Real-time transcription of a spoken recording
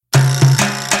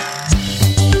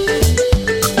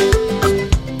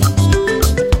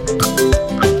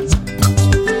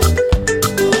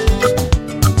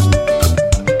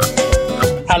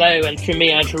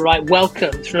Mr. Wright.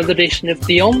 Welcome to another edition of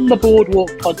Beyond The Boardwalk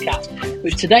podcast,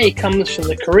 which today comes from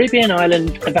the Caribbean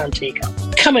island of Antigua.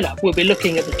 Coming up, we'll be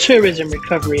looking at the tourism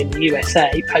recovery in the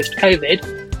USA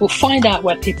post-COVID. We'll find out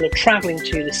where people are travelling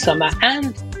to this summer,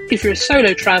 and if you're a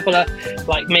solo traveller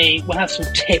like me, we'll have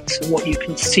some tips on what you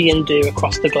can see and do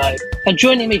across the globe. And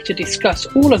joining me to discuss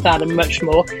all of that and much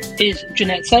more is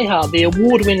Jeanette Ceja, the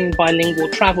award-winning bilingual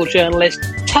travel journalist,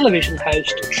 television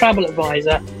host, travel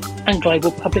advisor, and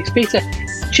global public speaker.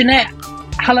 Jeanette,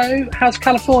 hello, how's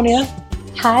California?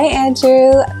 Hi,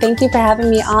 Andrew. Thank you for having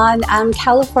me on.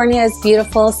 California is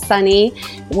beautiful, sunny.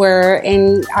 We're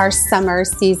in our summer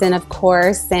season, of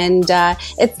course, and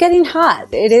it's getting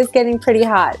hot. It is getting pretty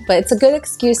hot, but it's a good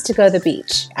excuse to go to the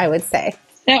beach, I would say.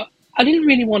 Now, I didn't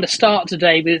really want to start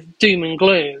today with doom and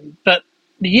gloom, but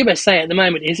the USA at the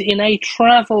moment is in a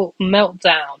travel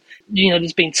meltdown. You know,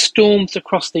 there's been storms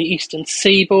across the eastern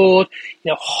seaboard,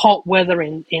 hot weather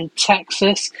in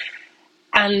Texas,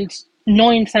 and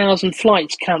 9,000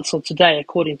 flights cancelled today,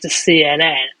 according to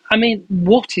CNN. I mean,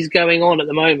 what is going on at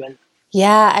the moment?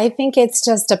 Yeah, I think it's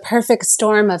just a perfect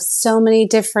storm of so many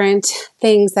different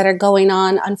things that are going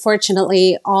on,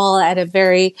 unfortunately, all at a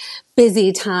very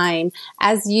busy time.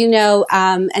 As you know,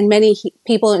 and many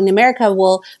people in America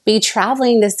will be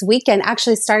traveling this weekend,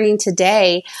 actually starting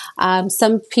today.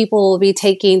 Some people will be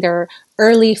taking their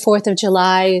early 4th of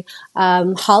July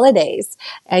holidays.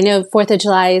 I know 4th of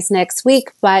July is next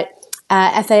week, but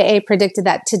FAA predicted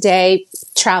that today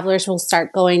travelers will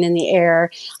start going in the air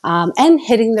and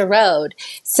hitting the road.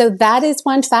 So that is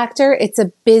one factor. It's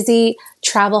a busy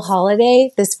travel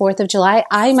holiday this 4th of July.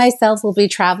 I myself will be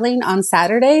traveling on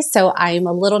Saturday, so I'm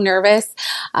a little nervous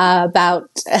about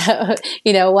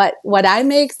what I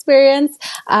may experience.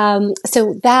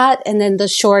 So that, and then the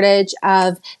shortage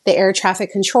of the air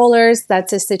traffic controllers,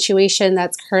 that's a situation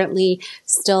that's currently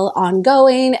still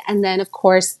ongoing. And then, of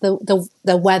course,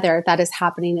 the weather that is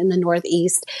happening in the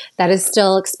Northeast that is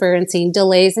still experiencing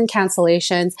delays and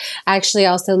cancellations. I actually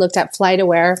also looked at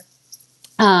FlightAware.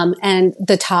 And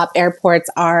the top airports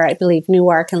are, I believe,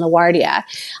 Newark and LaGuardia.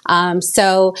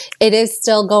 So it is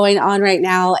still going on right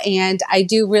now. And I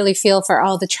do really feel for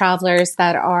all the travelers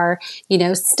that are,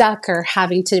 stuck or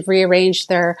having to rearrange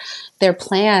their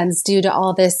plans due to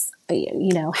all this,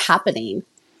 happening.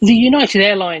 The United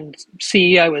Airlines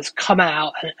CEO has come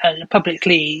out and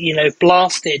publicly,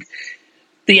 blasted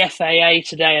the FAA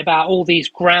today about all these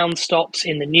ground stops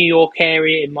in the New York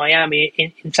area, in Miami,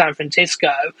 in San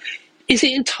Francisco. Is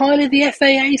it entirely the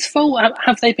FAA's fault?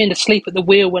 Have they been asleep at the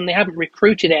wheel when they haven't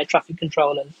recruited air traffic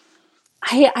controllers?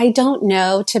 I don't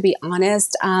know, to be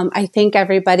honest. I think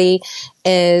everybody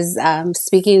is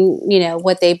speaking,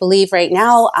 what they believe right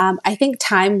now. I think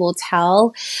time will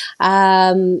tell.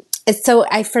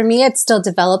 For me, it's still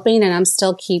developing, and I'm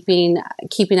still keeping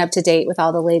up to date with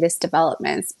all the latest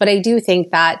developments. But I do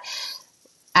think that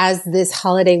as this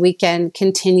holiday weekend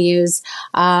continues,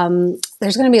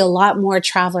 there's going to be a lot more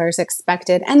travelers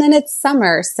expected. And then it's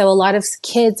summer, so a lot of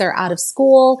kids are out of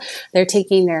school. They're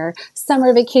taking their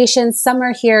summer vacations.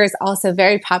 Summer here is also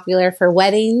very popular for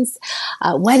weddings,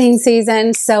 wedding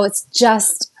season. So it's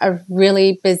just a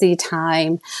really busy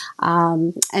time.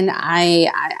 And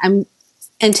I'm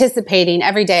anticipating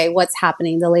every day what's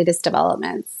happening, the latest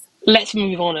developments. Let's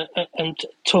move on and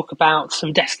talk about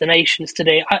some destinations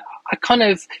today. I kind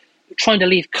of trying to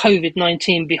leave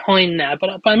COVID-19 behind now,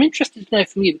 but I'm interested to know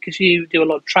from you, because you do a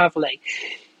lot of travelling.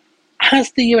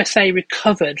 Has the USA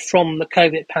recovered from the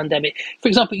COVID pandemic? For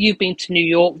example, you've been to New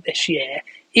York this year.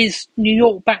 Is New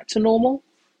York back to normal?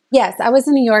 Yes, I was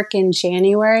in New York in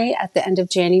January, at the end of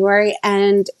January,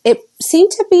 and it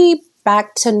seemed to be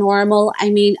back to normal. I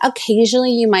mean,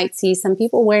 occasionally you might see some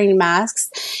people wearing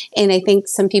masks, and I think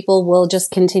some people will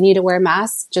just continue to wear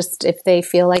masks just if they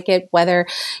feel like it, whether,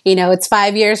 it's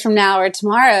 5 years from now or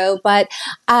tomorrow. But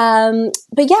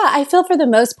yeah, I feel for the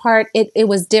most part, it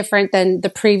was different than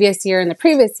the previous year and the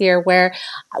previous year where,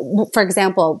 for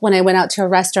example, when I went out to a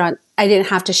restaurant, I didn't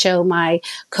have to show my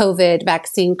COVID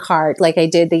vaccine card like I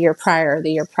did the year prior.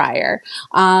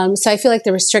 So I feel like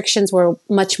the restrictions were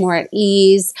much more at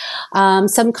ease.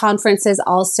 Some conferences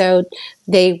also,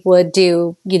 they would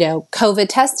do, COVID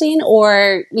testing,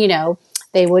 or,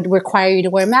 they would require you to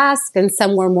wear masks, and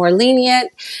some were more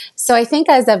lenient. So I think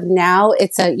as of now,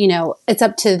 it's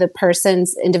up to the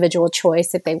person's individual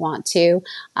choice if they want to.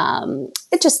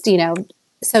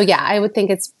 So yeah, I would think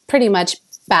it's pretty much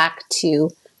back to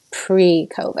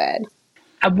pre-COVID.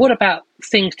 And what about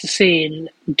things to see and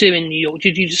do in New York?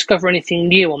 Did you discover anything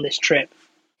new on this trip?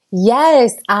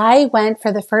 Yes, I went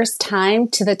for the first time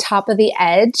to the top of the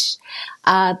Edge,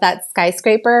 that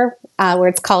skyscraper where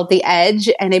it's called The Edge,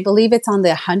 and I believe it's on the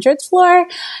 100th floor.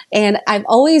 And I've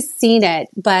always seen it,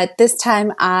 but this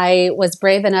time I was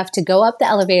brave enough to go up the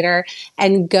elevator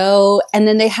and go, and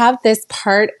then they have this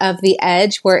part of The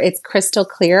Edge where it's crystal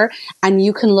clear and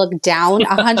you can look down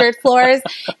 100 floors.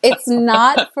 It's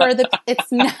not,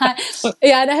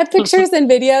 yeah, and I have pictures and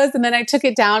videos, and then I took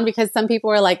it down because some people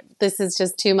were like, this is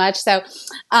just too much. So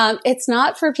it's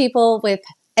not for people with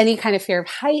any kind of fear of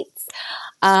heights.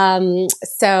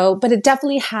 But it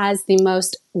definitely has the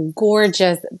most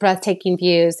gorgeous, breathtaking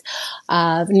views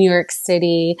of New York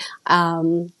City.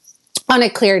 On a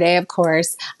clear day, of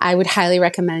course, I would highly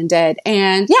recommend it.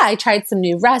 And yeah, I tried some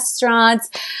new restaurants.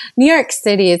 New York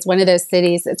City is one of those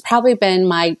cities. It's probably been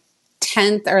my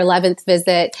 10th or 11th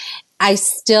visit. I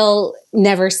still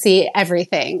never see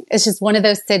everything. It's just one of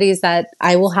those cities that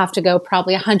I will have to go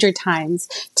probably 100 times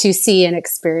to see and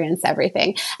experience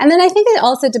everything. And then I think it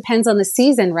also depends on the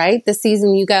season, right? The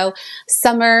season you go,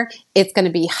 summer, it's going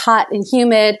to be hot and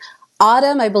humid.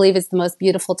 Autumn, I believe, is the most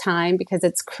beautiful time because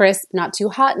it's crisp, not too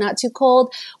hot, not too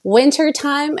cold. Winter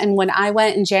time, and when I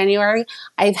went in January,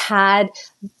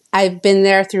 I've been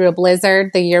there through a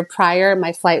blizzard the year prior.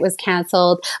 My flight was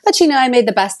canceled, but I made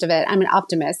the best of it. I'm an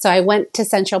optimist. So I went to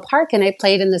Central Park and I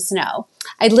played in the snow.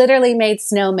 I literally made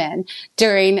snowmen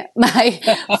during my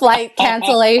flight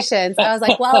cancellations. I was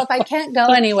like, well, if I can't go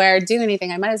anywhere, do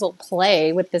anything, I might as well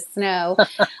play with the snow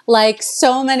like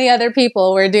so many other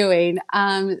people were doing.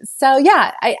 So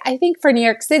yeah, I think for New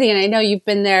York City, and I know you've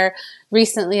been there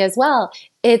recently as well,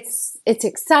 it's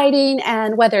exciting,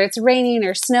 and whether it's raining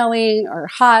or snowing or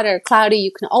hot or cloudy,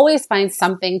 you can always find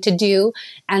something to do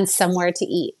and somewhere to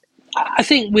eat. I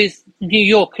think with New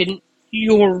York, and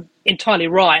you're entirely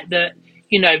right that,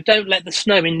 don't let the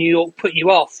snow in New York put you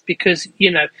off, because,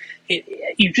 you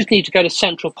just need to go to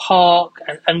Central Park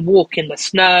and walk in the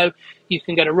snow. You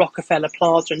can go to Rockefeller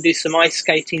Plaza and do some ice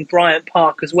skating, Bryant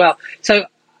Park as well. So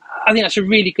I think that's a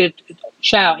really good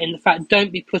shout in the fact,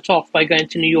 don't be put off by going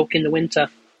to New York in the winter.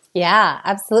 Yeah,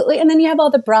 absolutely. And then you have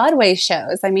all the Broadway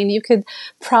shows. I mean, you could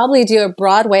probably do a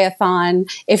Broadway-a-thon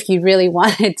if you really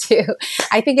wanted to.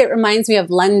 I think it reminds me of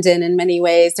London in many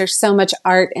ways. There's so much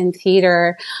art and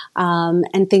theater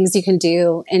and things you can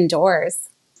do indoors.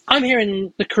 I'm here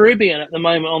in the Caribbean at the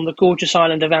moment on the gorgeous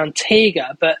island of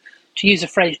Antigua, but to use a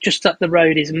phrase, just up the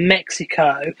road is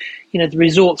Mexico. The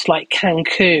resorts like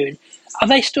Cancun. Are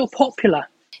they still popular?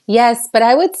 Yes, but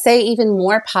I would say even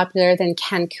more popular than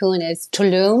Cancun is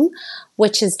Tulum,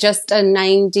 which is just a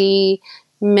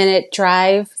 90-minute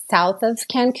drive south of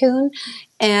Cancun.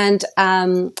 And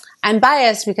I'm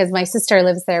biased because my sister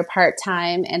lives there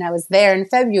part-time, and I was there in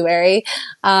February.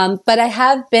 But I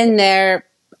have been there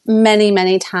many,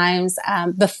 many times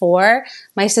before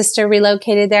my sister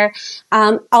relocated there.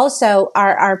 Also,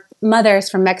 our mother is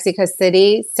from Mexico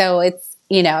City, so it's,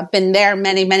 I've been there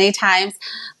many, many times.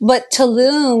 But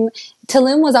Tulum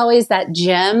was always that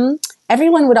gem.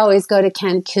 Everyone would always go to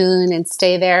Cancun and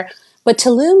stay there. But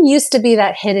Tulum used to be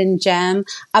that hidden gem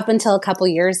up until a couple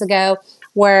years ago,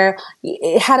 where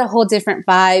it had a whole different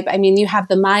vibe. I mean, you have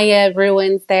the Maya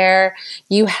ruins there.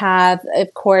 You have,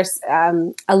 of course,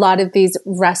 a lot of these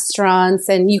restaurants,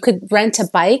 and you could rent a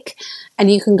bike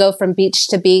and you can go from beach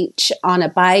to beach on a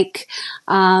bike.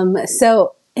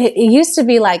 So it used to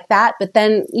be like that, but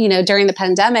then, during the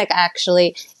pandemic,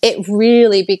 actually, it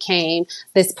really became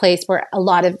this place where a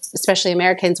lot of, especially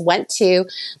Americans, went to.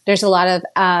 There's a lot of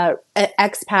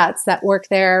expats that work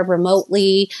there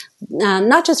remotely,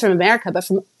 not just from America, but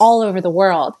from all over the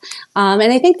world. And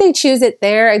I think they choose it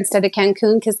there instead of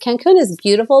Cancun, because Cancun is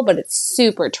beautiful, but it's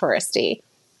super touristy.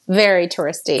 Very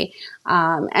touristy.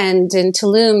 And in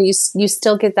Tulum, you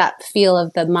still get that feel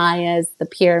of the Mayas, the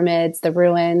pyramids, the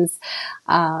ruins.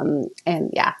 And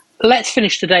yeah. Let's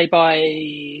finish today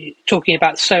by talking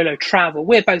about solo travel.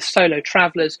 We're both solo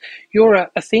travelers. You're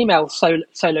a female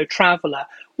solo traveler.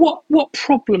 What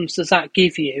problems does that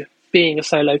give you, being a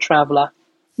solo traveler?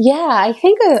 Yeah, I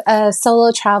think a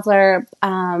solo traveler,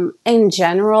 in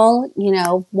general,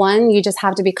 one, you just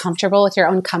have to be comfortable with your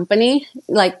own company.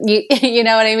 Like, you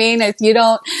know what I mean? If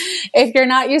you're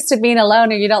not used to being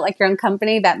alone or you don't like your own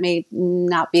company, that may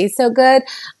not be so good.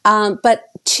 But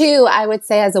two, I would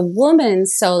say as a woman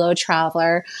solo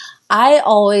traveler, I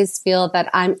always feel that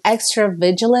I'm extra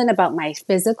vigilant about my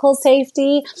physical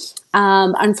safety.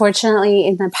 Unfortunately,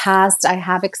 in the past, I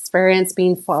have experienced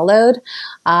being followed,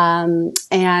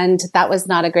 and that was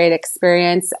not a great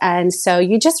experience. And so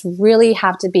you just really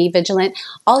have to be vigilant.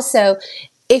 Also,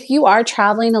 if you are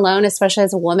traveling alone, especially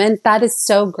as a woman, that is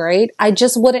so great. I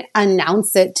just wouldn't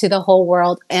announce it to the whole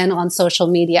world and on social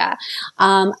media.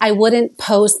 I wouldn't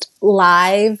post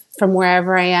live from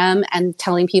wherever I am and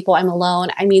telling people I'm alone.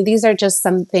 I mean, these are just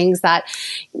some things that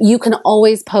you can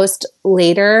always post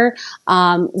later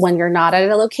when you're not at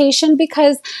a location,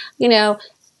 because, you know,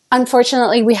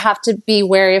 unfortunately, we have to be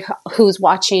wary of who's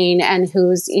watching and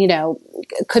who's, you know,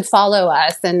 could follow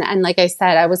us. And like I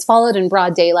said, I was followed in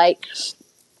broad daylight.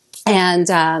 And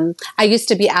I used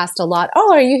to be asked a lot,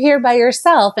 oh, are you here by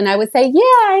yourself? And I would say, yeah,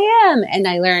 I am. And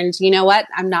I learned, you know what?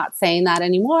 I'm not saying that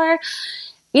anymore.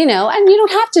 You know, and you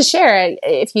don't have to share it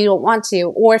if you don't want to,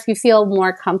 or if you feel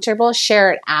more comfortable,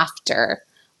 share it after,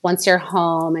 once you're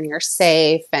home and you're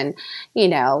safe. And, you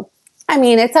know, I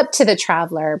mean, it's up to the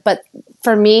traveler, but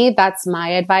for me, that's my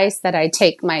advice that I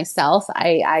take myself.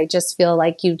 I just feel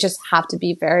like you just have to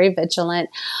be very vigilant,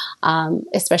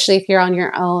 especially if you're on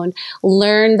your own.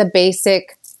 Learn the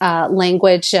basic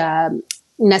language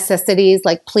necessities,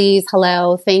 like please,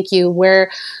 hello, thank you,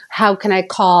 how can I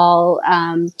call,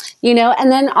 you know,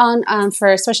 and then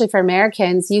especially for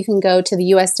Americans, you can go to the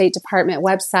U.S. State Department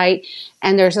website,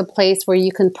 and there's a place where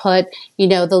you can put, you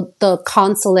know, the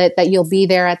consulate that you'll be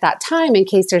there at that time in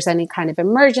case there's any kind of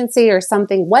emergency or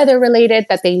something weather related,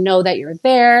 that they know that you're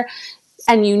there.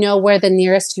 And you know where the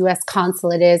nearest U.S.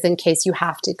 consulate is in case you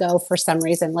have to go for some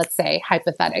reason, let's say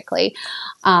hypothetically.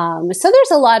 So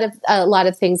there's a lot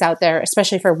of things out there,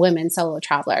 especially for women solo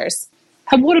travelers.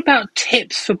 And what about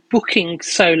tips for booking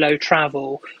solo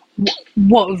travel?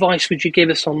 What advice would you give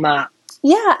us on that?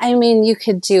 Yeah, I mean, you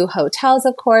could do hotels,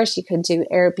 of course. You could do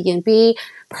Airbnb.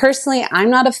 Personally,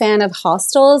 I'm not a fan of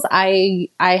hostels. I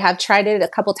have tried it a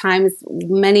couple times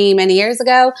many, many years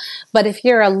ago. But if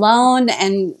you're alone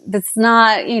and that's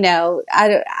not, you know,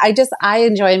 I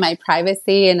enjoy my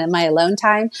privacy and my alone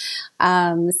time.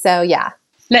 So, yeah.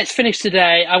 Let's finish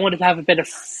today. I wanted to have a bit of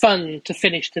fun to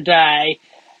finish today.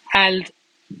 And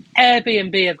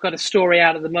Airbnb have got a story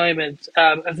out at the moment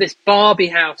of this Barbie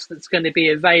house that's going to be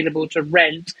available to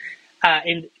rent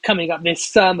coming up this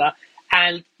summer.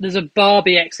 And there's a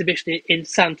Barbie exhibition in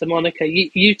Santa Monica.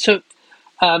 You took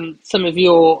some of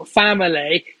your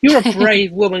family. You're a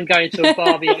brave woman going to a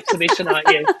Barbie exhibition, aren't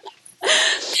you?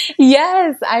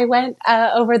 Yes, I went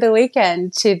over the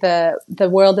weekend to the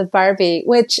World of Barbie,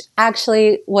 which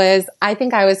actually I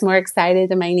think I was more excited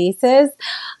than my nieces.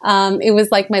 It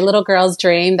was like my little girl's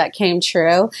dream that came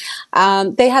true.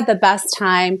 They had the best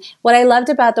time. What I loved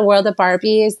about the World of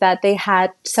Barbie is that they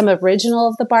had some original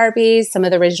of the Barbies, some of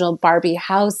the original Barbie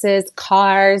houses,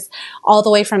 cars, all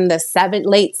the way from the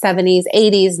late 70s,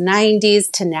 80s, 90s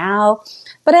to now.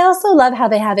 But I also love how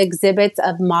they have exhibits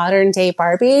of modern day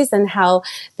Barbies and how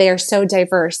they are so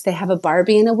diverse. They have a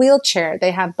Barbie in a wheelchair. They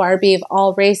have Barbie of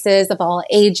all races, of all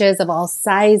ages, of all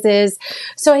sizes.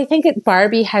 So I think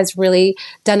Barbie has really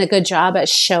done a good job at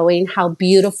showing how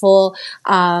beautiful,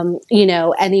 you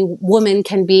know, any woman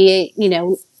can be, you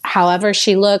know, however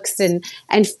she looks and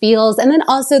feels. And then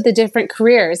also the different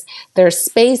careers. There's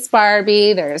Space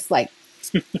Barbie. There's like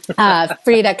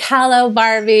Frida Kahlo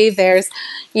Barbie. There's,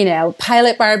 you know,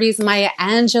 Pilot Barbies. Maya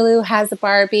Angelou has a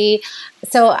Barbie.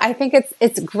 So I think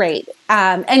it's great.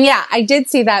 And yeah, I did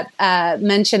see that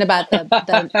mention about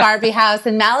the Barbie house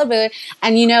in Malibu.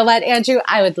 And you know what, Andrew?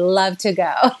 I would love to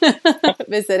go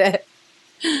visit it.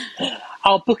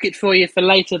 I'll book it for you for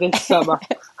later this summer.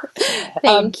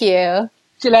 Thank you.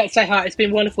 Jeanette Ceja, it's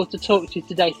been wonderful to talk to you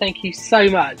today. Thank you so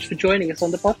much for joining us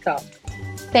on the podcast.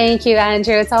 Thank you,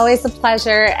 Andrew. It's always a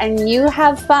pleasure. And you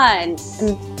have fun.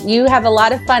 And you have a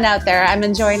lot of fun out there. I'm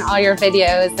enjoying all your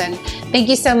videos. And thank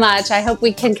you so much. I hope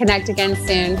we can connect again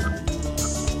soon.